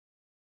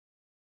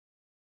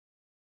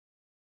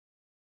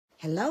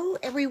Hello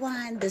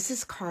everyone, this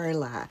is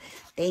Carla.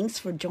 Thanks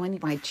for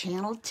joining my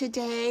channel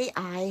today.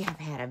 I have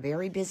had a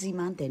very busy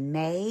month in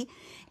May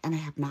and I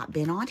have not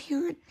been on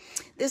here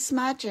this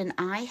much, and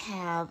I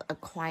have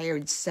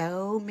acquired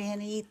so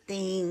many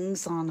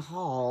things on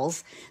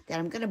hauls that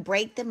I'm going to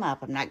break them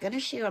up. I'm not going to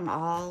share them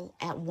all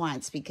at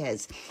once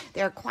because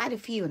there are quite a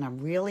few and I'm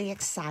really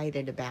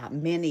excited about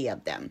many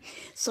of them.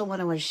 So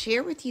what I want to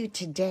share with you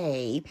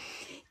today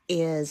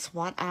is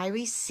what I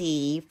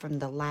received from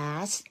the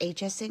last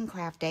HSN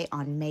Craft Day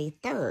on May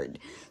 3rd.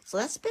 So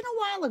that's been a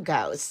while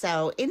ago.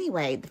 So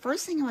anyway, the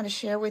first thing I want to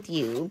share with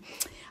you,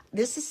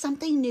 this is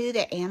something new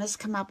that Anna's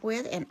come up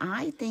with, and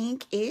I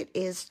think it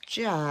is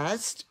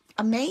just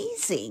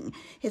amazing.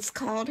 It's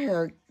called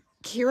her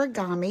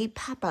Kirigami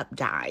pop-up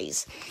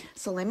dies.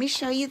 So let me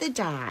show you the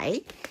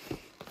die.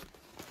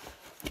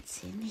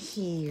 It's in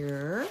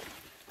here.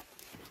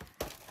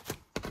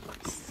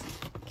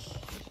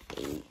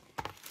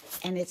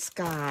 And it's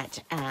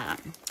got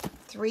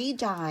 3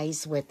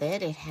 dies with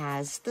it. It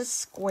has the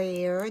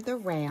square, the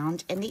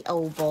round, and the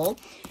oval.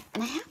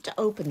 And I have to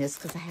open this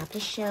because I have to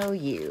show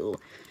you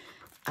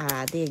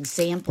the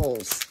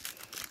examples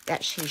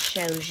that she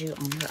shows you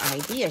on her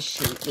idea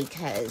sheet,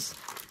 because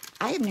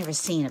I have never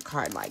seen a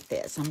card like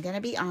this. I'm going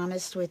to be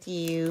honest with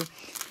you.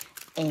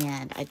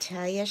 And I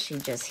tell you, she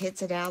just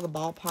hits it out of the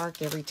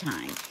ballpark every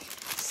time.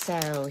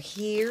 So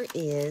here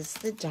is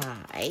the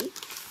die.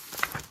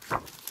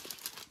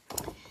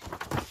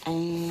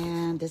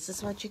 And this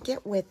is what you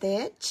get with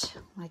it,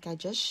 like I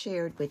just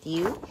shared with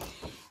you.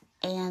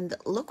 And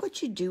look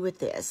what you do with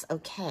this.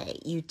 Okay,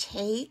 you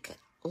take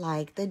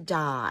like the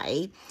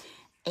die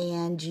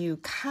and you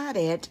cut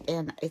it,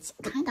 and it's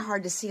kind of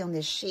hard to see on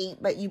this sheet,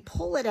 but you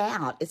pull it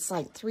out. It's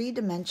like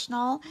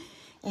 3-dimensional.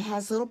 It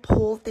has little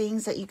pull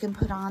things that you can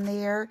put on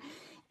there,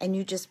 and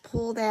you just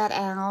pull that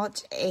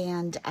out,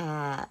 and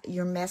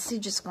your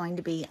message is going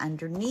to be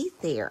underneath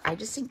there. I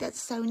just think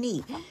that's so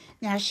neat.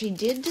 Now, she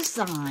did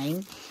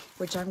design,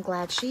 which I'm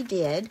glad she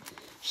did,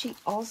 she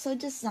also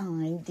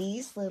designed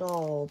these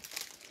little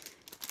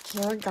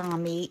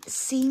Kirigami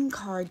scene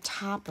card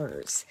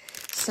toppers.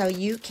 So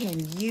you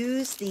can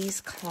use these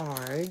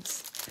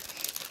cards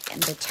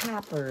and the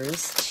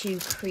toppers to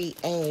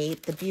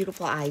create the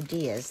beautiful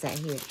ideas that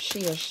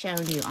she has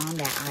shown you on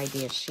that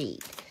idea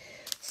sheet.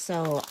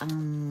 So,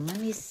 let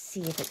me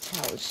see if it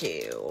tells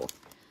you.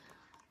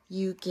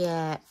 You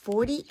get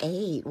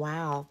 48,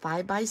 wow,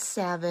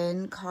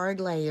 5x7 card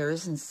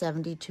layers and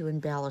 72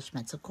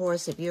 embellishments. Of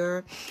course, if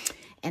you're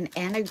an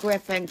Anna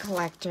Griffin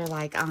collector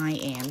like I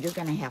am, you're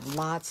going to have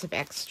lots of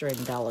extra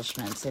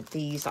embellishments if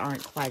these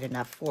aren't quite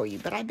enough for you,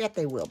 but I bet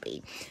they will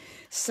be.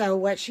 So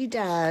what she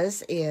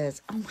does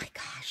is, oh my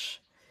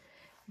gosh,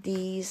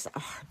 these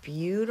are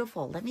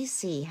beautiful. Let me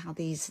see how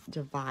these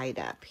divide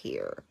up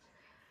here.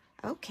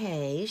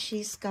 Okay,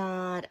 she's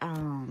got,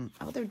 oh,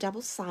 they're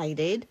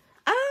double-sided.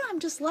 Oh, I'm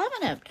just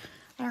loving it.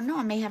 I don't know,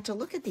 I may have to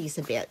look at these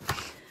a bit.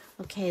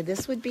 Okay,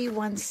 this would be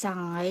one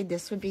side,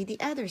 this would be the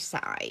other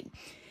side.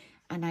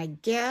 And I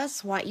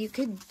guess what you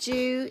could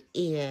do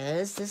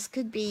is, this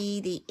could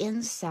be the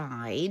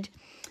inside,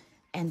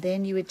 and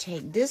then you would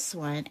take this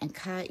one and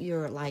cut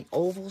your like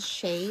oval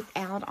shape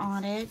out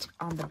on it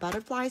on the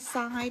butterfly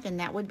side, and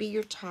that would be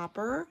your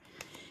topper.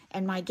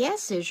 And my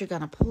guess is you're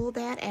going to pull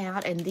that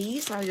out, and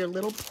these are your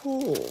little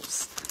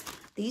pools.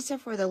 These are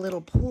for the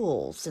little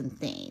pools and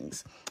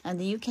things. And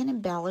then you can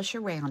embellish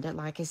around it,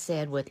 like I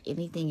said, with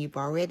anything you've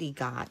already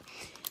got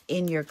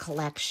in your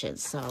collection.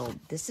 So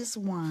this is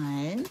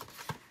one.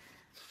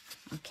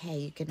 Okay,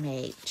 you can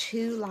make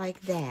 2 like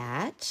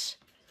that.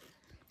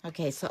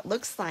 Okay, so it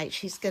looks like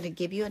she's going to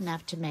give you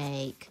enough to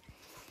make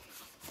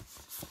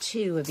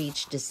 2 of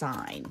each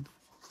design.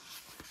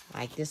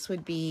 Like this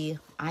would be,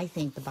 I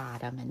think, the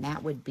bottom, and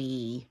that would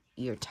be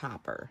your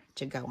topper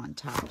to go on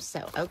top.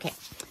 So, okay,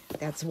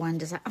 that's one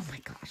design. Oh my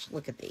gosh,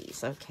 look at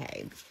these.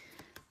 Okay,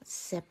 let's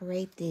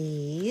separate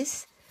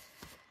these.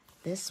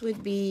 This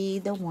would be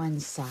the one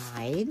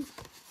side.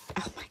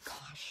 Oh my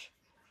gosh.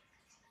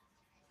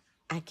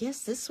 I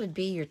guess this would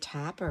be your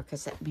topper,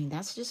 because, I mean,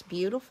 that's just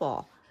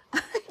beautiful.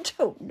 I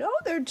don't know.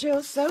 They're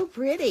just so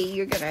pretty.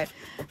 You're going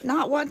to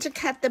not want to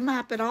cut them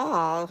up at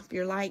all if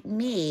you're like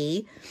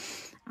me.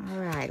 All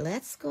right,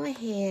 let's go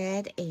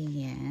ahead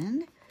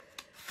and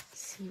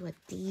see what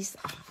these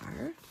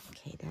are.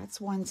 Okay, that's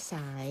one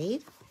side,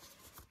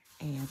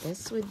 and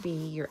this would be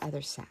your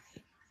other side.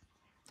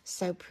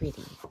 So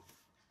pretty.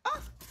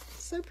 Oh,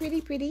 so pretty.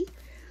 Let's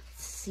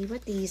see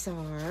what these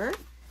are.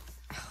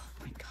 Oh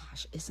my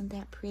gosh, isn't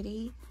that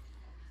pretty?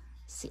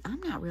 See,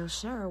 I'm not real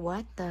sure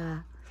what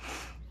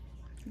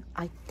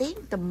I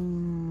think the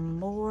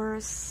more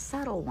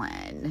subtle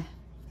one,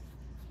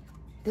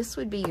 this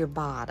would be your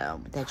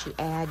bottom that you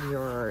add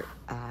your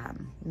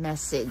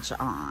message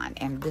on,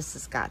 and this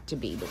has got to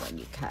be the one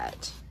you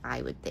cut,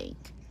 I would think.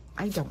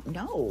 I don't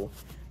know.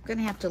 I'm going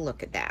to have to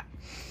look at that.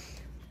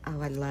 Oh,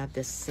 I love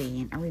this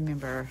scene. I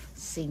remember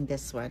seeing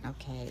this one.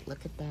 Okay,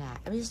 look at that.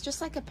 I mean, it's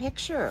just like a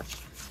picture.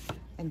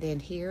 And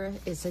then here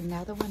is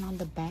another one on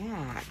the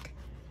back.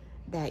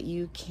 that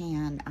you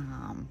can,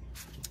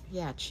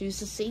 yeah, choose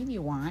the scene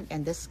you want,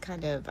 and this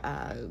kind of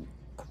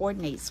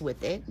coordinates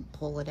with it.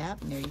 Pull it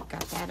up, and there you've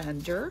got that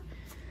under.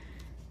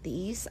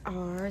 These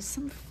are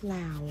some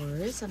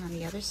flowers, and on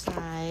the other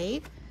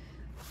side,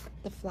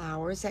 the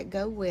flowers that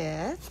go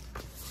with.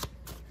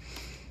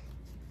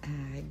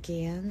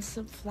 Again,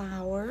 some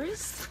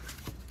flowers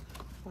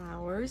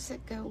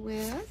that go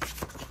with.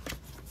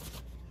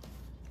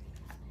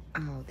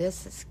 Oh,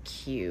 this is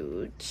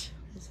cute.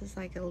 This is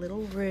like a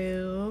little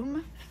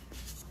room.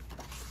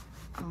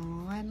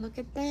 Oh, and look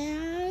at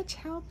that.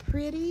 How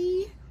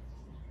pretty.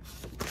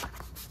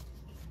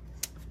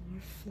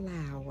 More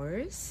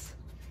flowers.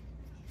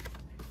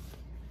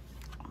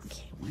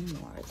 Okay, one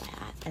more of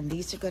that. And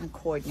these are going to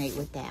coordinate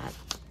with that.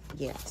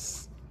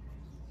 Yes.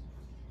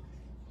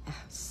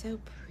 Oh, so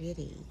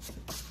pretty.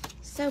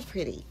 So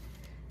pretty.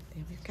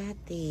 Then we've got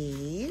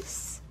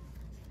these.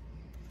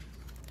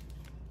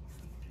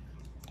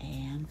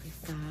 And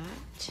we've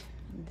got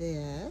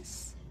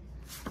this.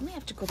 I'm gonna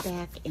have to go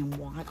back and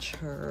watch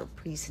her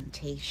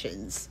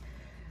presentations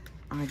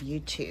on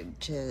YouTube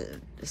to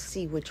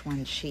see which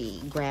one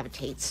she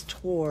gravitates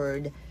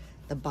toward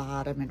the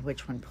bottom and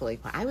which one pulling.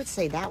 I would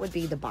say that would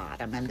be the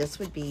bottom and this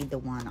would be the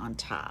one on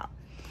top.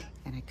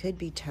 And I could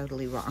be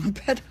totally wrong,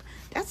 but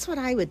that's what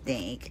I would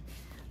think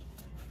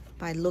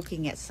by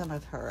looking at some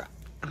of her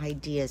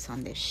ideas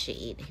on this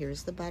sheet.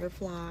 Here's the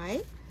butterfly.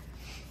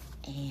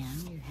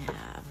 And you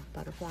have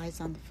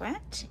butterflies on the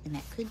front, and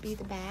that could be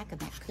the back,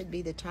 and that could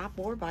be the top,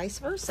 or vice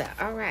versa.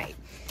 All right,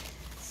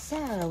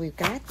 so we've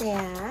got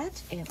that,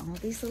 and all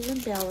these little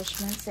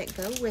embellishments that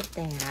go with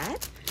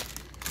that.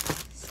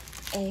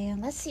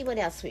 And let's see what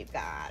else we've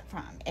got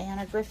from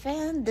Anna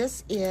Griffin.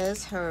 This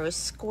is her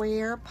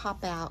square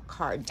pop-out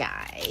card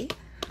die.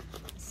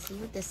 Let's see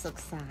what this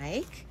looks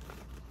like.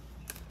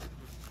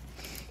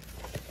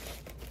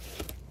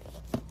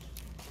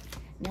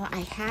 Now, I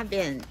have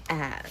been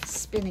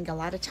spending a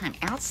lot of time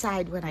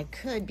outside when I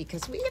could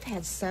because we have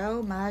had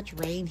so much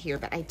rain here,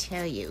 but I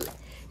tell you,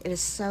 it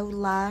is so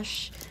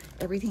lush.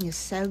 Everything is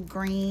so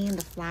green.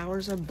 The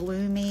flowers are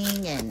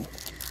blooming, and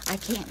I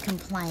can't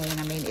complain.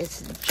 I mean,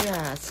 it's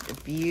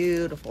just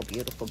beautiful,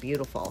 beautiful,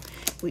 beautiful.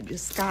 We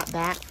just got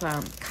back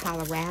from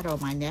Colorado,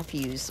 my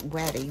nephew's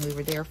wedding. We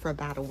were there for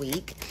about a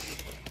week,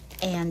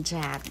 and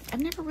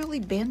I've never really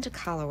been to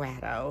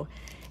Colorado,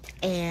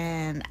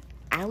 and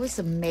I was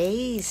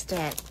amazed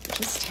at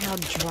just how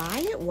dry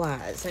it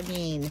was. I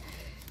mean,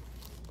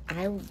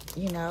 I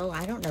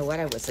don't know what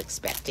I was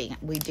expecting.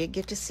 We did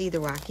get to see the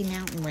Rocky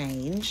Mountain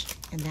Range,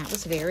 and that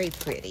was very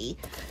pretty.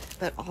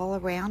 But all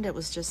around it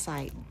was just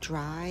like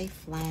dry,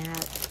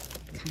 flat,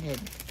 kind of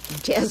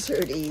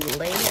deserty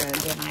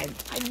land. And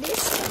I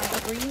missed all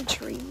the green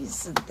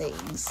trees and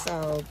things.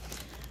 So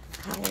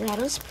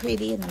Colorado's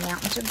pretty, and the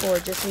mountains are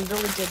gorgeous. We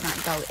really did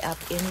not go up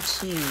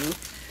into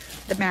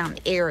the mountain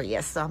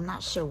area, so I'm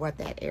not sure what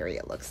that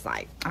area looks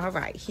like. All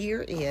right,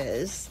 here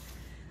is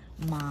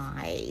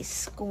my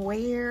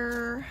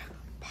square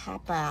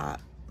pop-out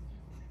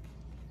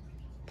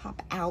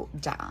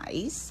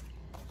dies.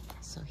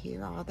 So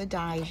here are all the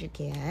dies you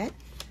get.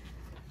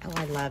 Oh,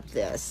 I love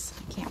this.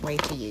 I can't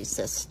wait to use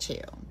this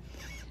too.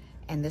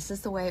 And this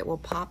is the way it will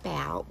pop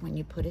out when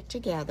you put it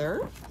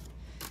together.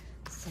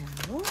 So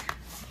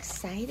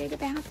excited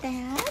about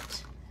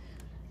that.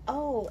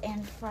 Oh,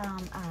 and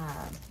from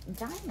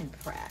Diamond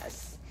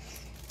Press,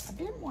 I've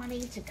been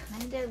wanting to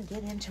kind of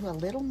get into a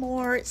little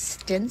more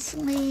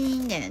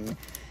stenciling and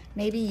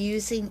maybe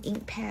using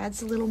ink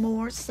pads a little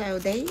more. So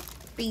they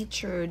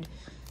featured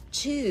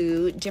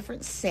 2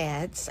 different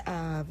sets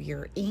of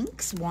your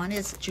inks. One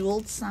is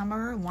Jeweled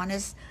Summer, and one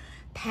is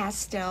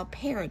Pastel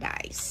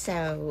Paradise.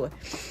 So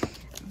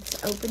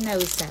let's open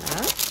those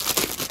up.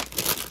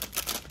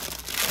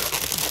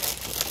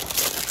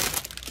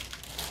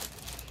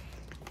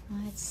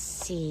 Let's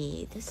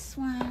see, this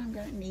one, I'm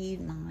gonna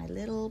need my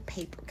little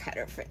paper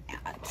cutter for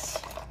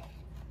that.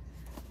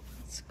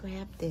 Let's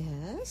grab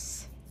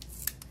this.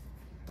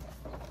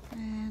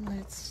 And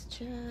let's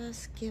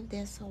just give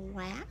this a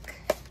whack.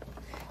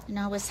 And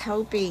I was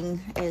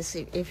hoping, as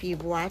if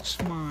you've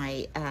watched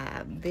my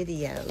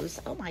videos,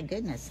 oh my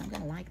goodness, I'm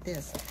gonna like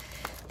this,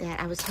 that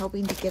I was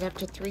hoping to get up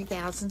to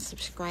 3,000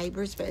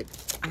 subscribers, but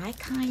I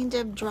kind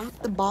of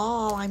dropped the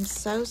ball. I'm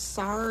so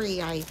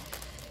sorry. I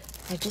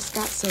just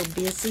got so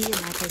busy,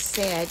 and like I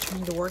said,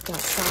 trying to work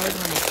outside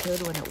when I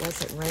could when it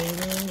wasn't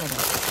raining, and it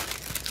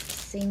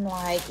seemed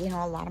like, you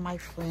know, a lot of my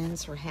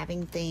friends were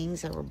having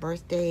things. There were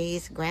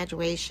birthdays,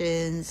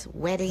 graduations,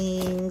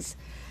 weddings,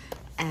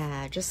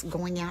 just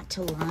going out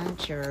to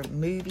lunch or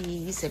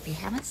movies. If you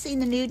haven't seen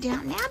the new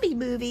Downton Abbey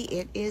movie,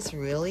 it is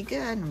really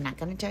good. I'm not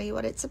going to tell you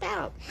what it's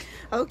about.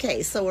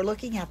 Okay, so we're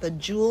looking at the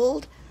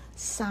Jeweled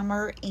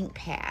Summer ink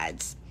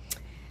pads.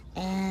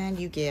 And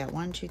you get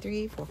 1, 2,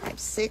 3, 4, 5,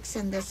 6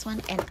 in this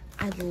one. And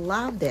I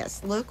love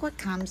this. Look what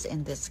comes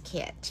in this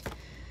kit.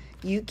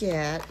 You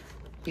get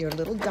your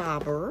little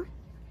dauber.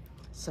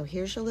 So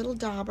here's your little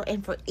dauber.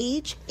 And for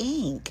each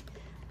ink,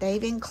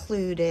 they've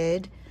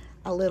included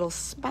a little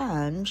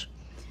sponge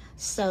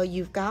So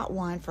you've got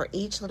one for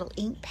each little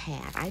ink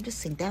pad. I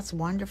just think that's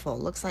wonderful.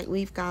 Looks like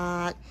we've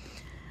got,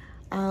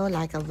 oh,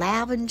 like a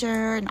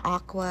lavender, an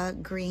aqua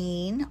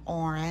green,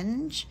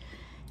 orange,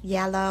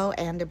 yellow,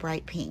 and a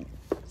bright pink.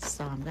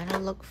 So I'm gonna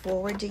look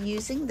forward to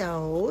using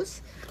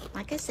those.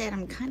 Like I said,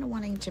 I'm kind of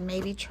wanting to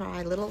maybe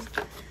try a little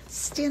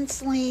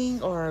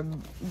stenciling or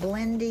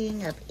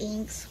blending of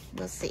inks.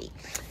 We'll see.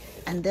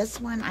 And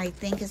this one I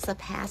think is a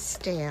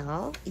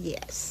pastel.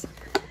 Yes.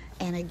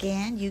 And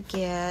again, you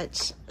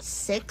get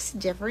 6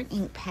 different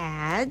ink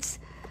pads.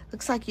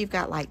 Looks like you've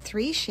got like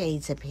 3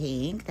 shades of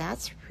pink.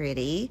 That's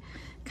pretty.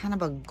 Kind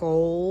of a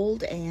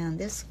gold, and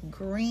this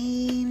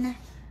green.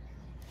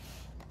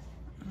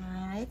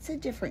 It's a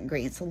different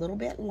green. It's a little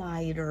bit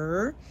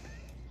lighter.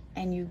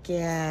 And you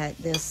get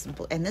this,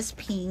 and this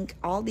pink.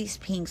 All these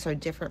pinks are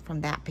different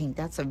from that pink.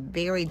 That's a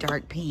very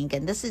dark pink.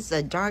 And this is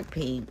a dark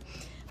pink,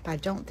 but I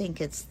don't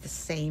think it's the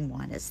same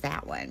one as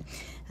that one.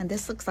 And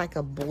this looks like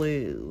a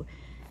blue.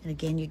 And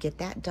again, you get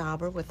that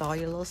dauber with all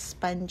your little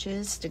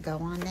sponges to go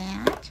on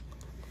that.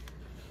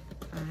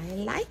 I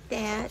like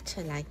that.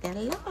 I like that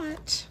a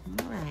lot.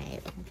 All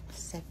right,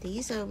 set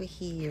these over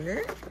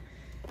here.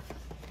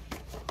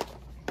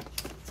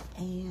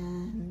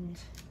 And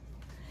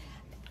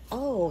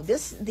oh,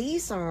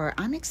 these are,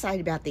 I'm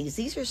excited about these.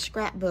 These are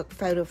scrapbook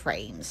photo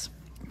frames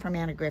from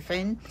Anna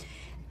Griffin.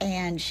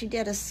 And she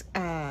did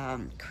a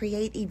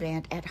create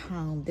event at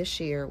home this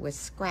year with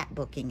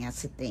scrapbooking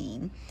as a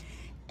theme.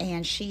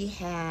 And she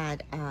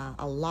had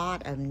a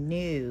lot of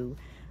new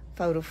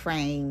photo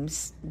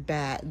frames,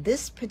 but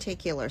this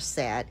particular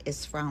set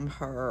is from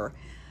her,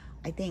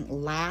 I think,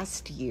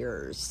 last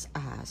year's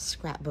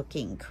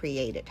scrapbooking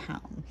create at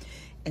home.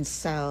 And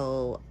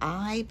so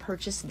I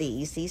purchased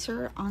these. These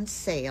are on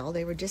sale.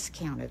 They were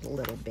discounted a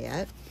little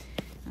bit.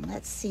 And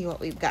let's see what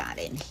we've got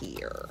in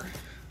here.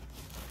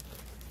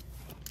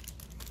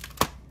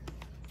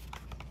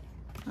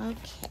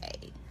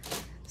 Okay,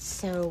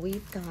 so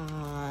we've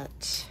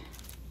got,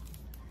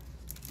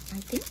 I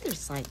think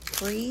there's like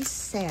 3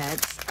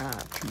 sets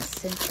of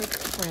concentric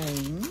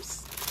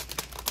frames.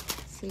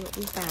 Let's see what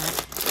we've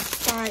got.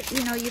 But,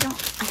 you know, you don't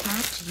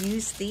have to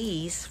use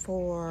these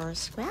for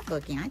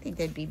scrapbooking. I think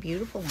they'd be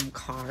beautiful on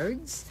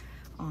cards,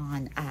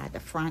 on the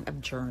front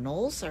of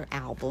journals or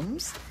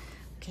albums.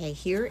 Okay,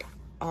 here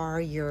are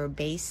your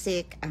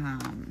basic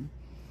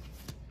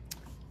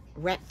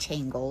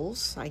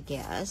rectangles, I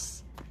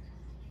guess.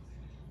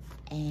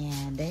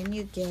 And then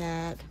you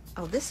get,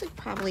 oh, this is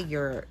probably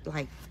your,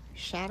 like,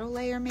 shadow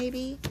layer,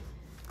 maybe.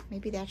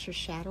 Maybe that's your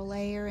shadow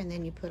layer, and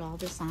then you put all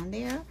this on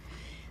there.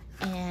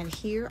 And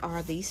here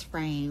are these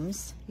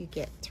frames. You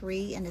get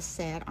 3 in a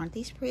set. Aren't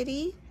these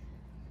pretty?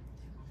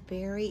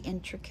 Very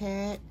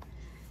intricate.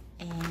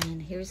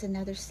 And here's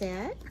another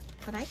set.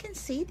 But I can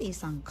see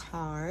these on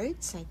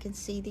cards. I can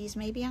see these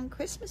maybe on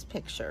Christmas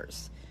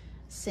pictures.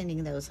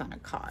 Sending those on a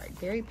card.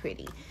 Very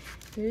pretty.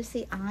 Here's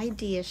the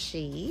idea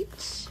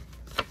sheet.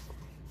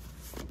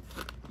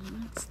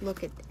 Let's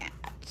look at that.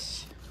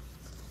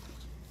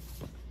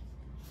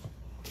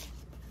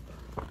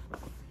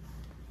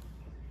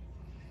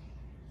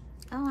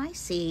 Oh, I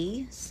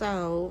see.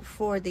 So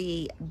for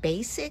the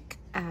basic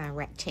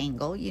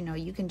rectangle, you know,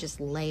 you can just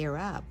layer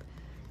up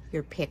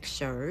your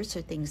pictures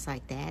or things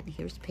like that.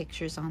 Here's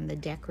pictures on the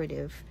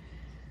decorative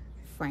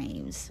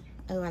frames.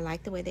 Oh, I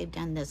like the way they've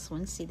done this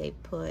one. See, they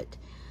put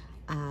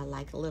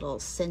like a little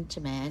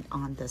sentiment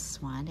on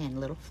this one and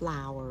little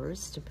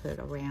flowers to put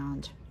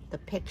around the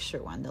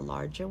picture one, the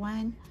larger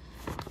one.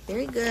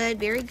 Very good,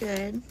 very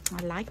good.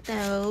 I like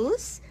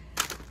those.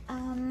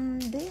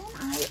 Then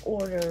I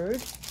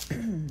ordered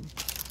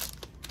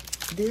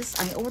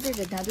I ordered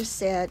another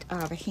set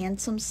of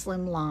Handsome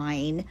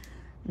Slimline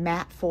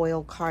matte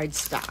foil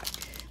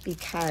cardstock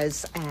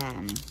because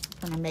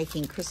when I'm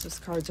making Christmas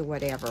cards or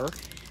whatever,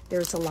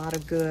 there's a lot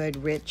of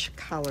good rich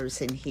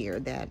colors in here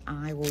that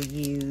I will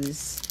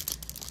use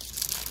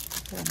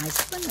for my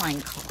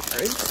Slimline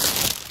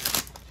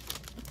cards.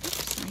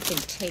 I can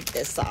take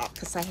this off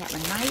because I have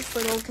a nice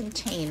little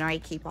container I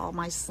keep all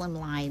my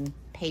Slimline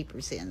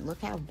papers in.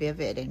 Look how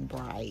vivid and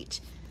bright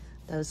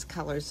those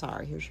colors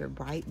are. Here's your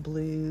bright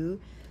blue.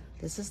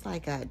 This is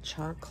like a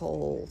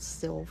charcoal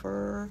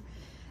silver.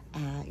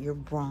 Your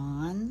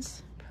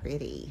bronze,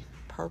 pretty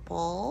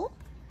purple,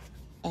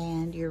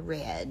 and your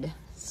red.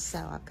 So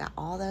I've got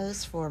all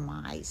those for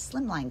my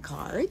Slimline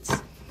cards.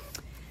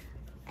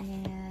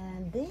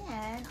 And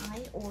then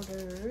I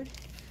ordered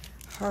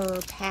her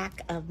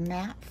pack of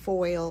matte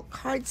foil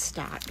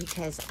cardstock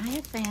because I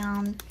have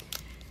found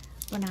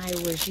when I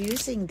was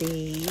using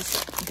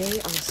these,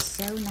 they are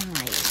so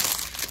nice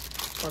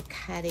for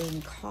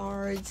cutting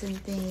cards and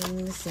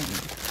things, and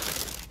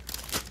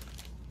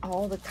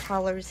all the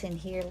colors in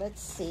here.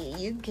 Let's see,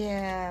 you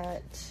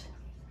get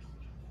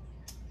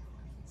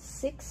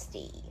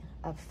 60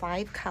 of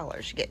 5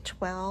 colors. You get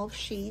 12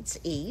 sheets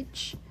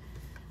each.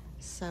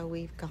 So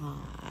we've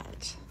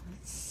got,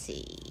 let's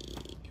see,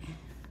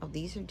 oh,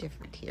 these are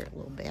different here a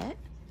little bit.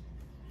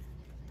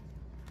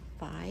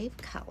 5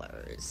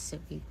 colors. So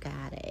we've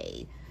got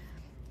a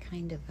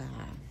kind of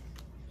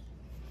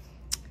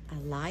a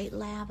light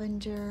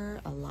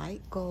lavender, a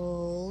light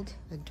gold,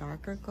 a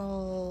darker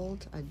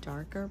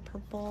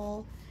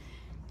purple,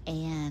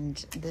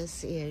 and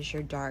this is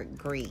your dark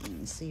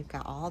green. So you've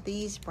got all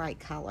these bright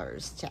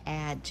colors to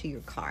add to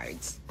your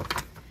cards.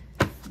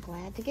 I'm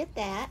glad to get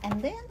that.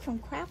 And then from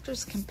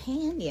Crafter's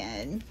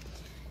Companion,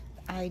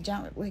 I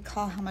don't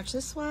recall how much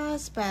this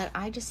was, but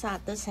I just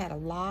thought this had a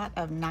lot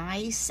of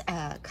nice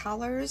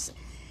colors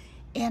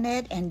in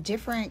it and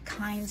different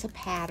kinds of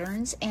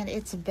patterns, and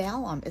it's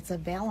vellum. It's a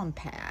vellum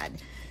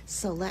pad.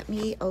 So let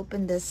me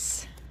open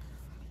this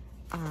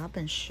up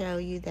and show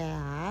you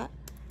that.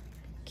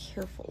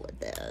 Careful with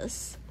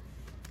this.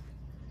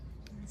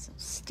 It's so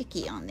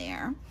sticky on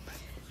there.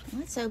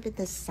 Let's open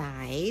this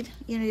side.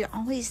 You know, you're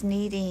always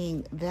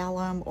needing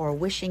vellum or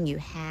wishing you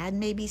had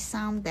maybe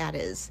some that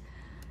is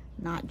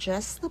not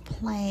just the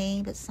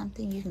plain, but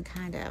something you can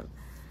kind of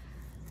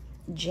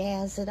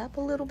jazz it up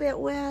a little bit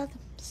with.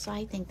 So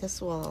I think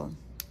this will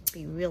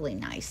be really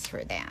nice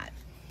for that.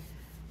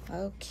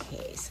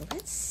 Okay, so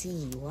let's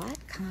see what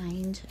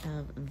kind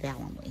of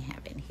vellum we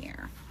have in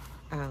here.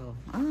 Oh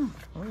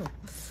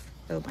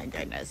my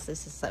goodness,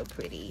 this is so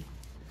pretty.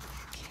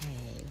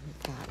 Okay,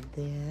 we've got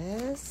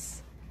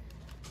this,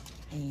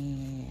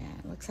 and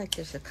it looks like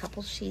there's a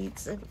couple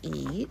sheets of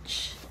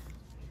each.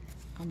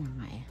 Oh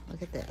my,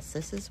 look at this.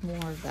 This is more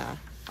of the,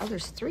 oh,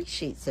 there's 3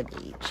 sheets of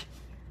each.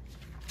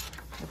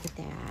 Look at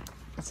that.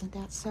 Isn't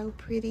that so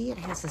pretty? It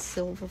has a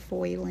silver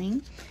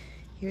foiling.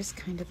 Here's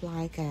kind of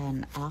like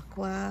an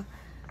aqua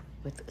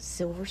with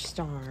silver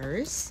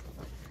stars.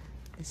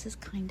 This is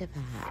kind of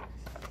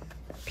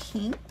a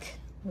pink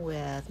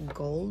with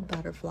gold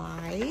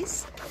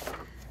butterflies.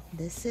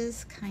 This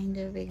is kind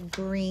of a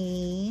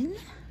green.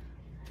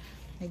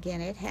 Again,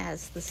 it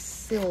has the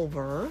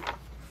silver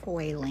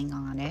foiling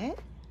on it.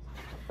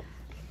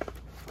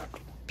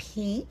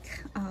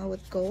 Pink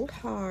with gold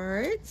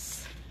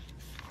hearts.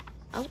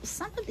 Oh,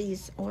 some of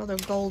these, well, they're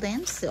gold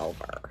and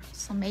silver.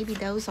 So maybe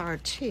those are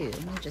too.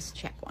 Let me just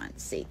check one,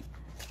 see.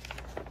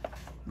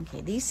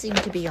 Okay, these seem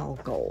to be all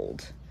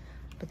gold,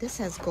 but this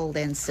has gold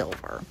and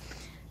silver.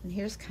 And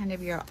here's kind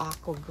of your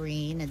aqua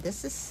green, and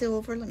this is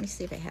silver. Let me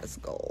see if it has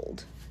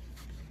gold.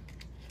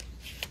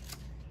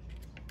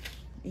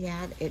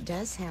 Yeah, it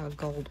does have a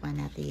gold one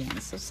at the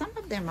end. So some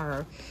of them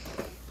are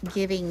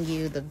giving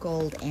you the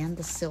gold and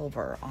the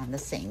silver on the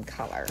same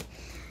color.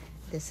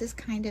 This is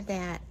kind of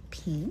that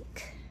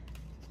pink.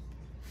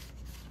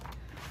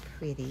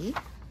 Pretty.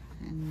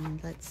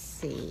 And let's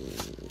see.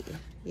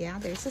 Yeah,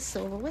 there's a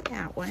silver with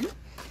that one.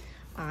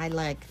 I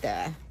like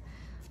the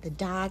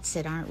dots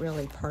that aren't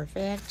really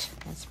perfect.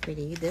 That's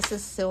pretty. This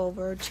is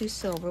silver, 2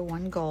 silver,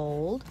 1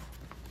 gold.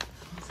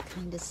 Let's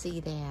kind of see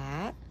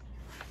that.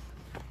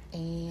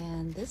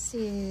 And this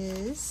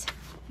is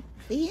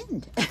the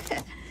end.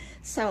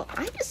 So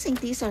I just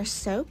think these are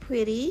so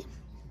pretty.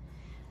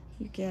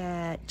 You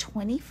get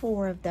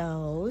 24 of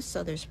those,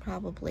 so there's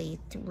probably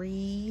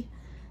 3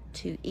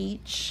 to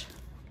each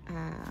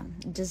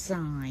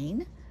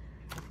design.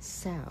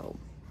 So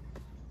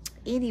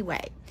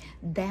anyway,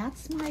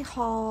 that's my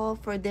haul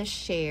for this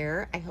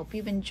share. I hope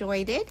you've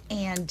enjoyed it,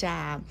 and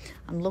I'm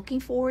looking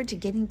forward to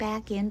getting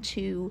back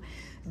into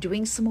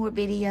doing some more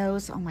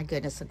videos. Oh my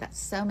goodness, I've got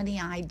so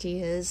many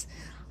ideas.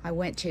 I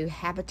went to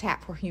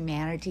Habitat for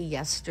Humanity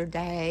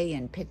yesterday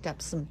and picked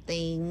up some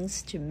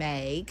things to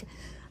make.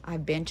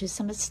 I've been to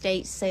some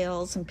estate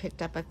sales and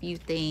picked up a few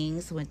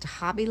things. Went to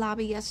Hobby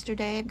Lobby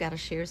yesterday. I've got to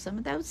share some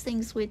of those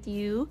things with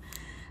you.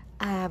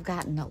 I've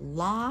gotten a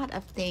lot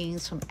of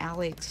things from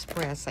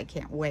AliExpress I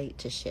can't wait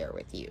to share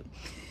with you.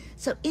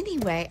 So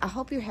anyway, I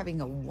hope you're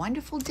having a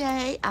wonderful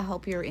day. I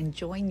hope you're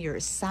enjoying your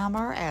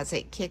summer as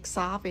it kicks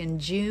off in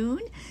June.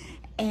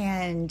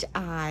 And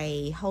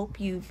I hope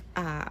you've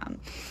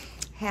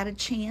had a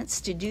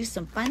chance to do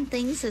some fun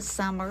things this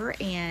summer.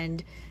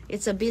 And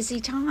it's a busy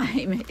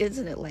time,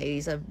 isn't it,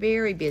 ladies? A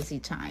very busy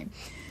time.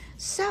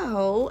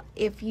 So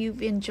if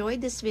you've enjoyed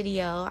this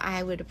video,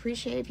 I would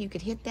appreciate if you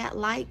could hit that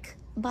like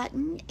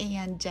button,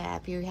 and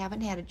if you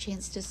haven't had a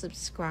chance to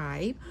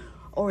subscribe,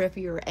 or if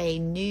you're a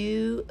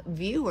new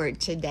viewer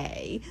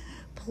today,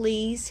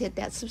 please hit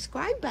that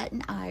subscribe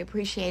button. I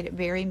appreciate it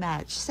very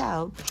much.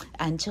 So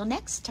until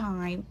next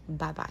time,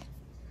 bye-bye.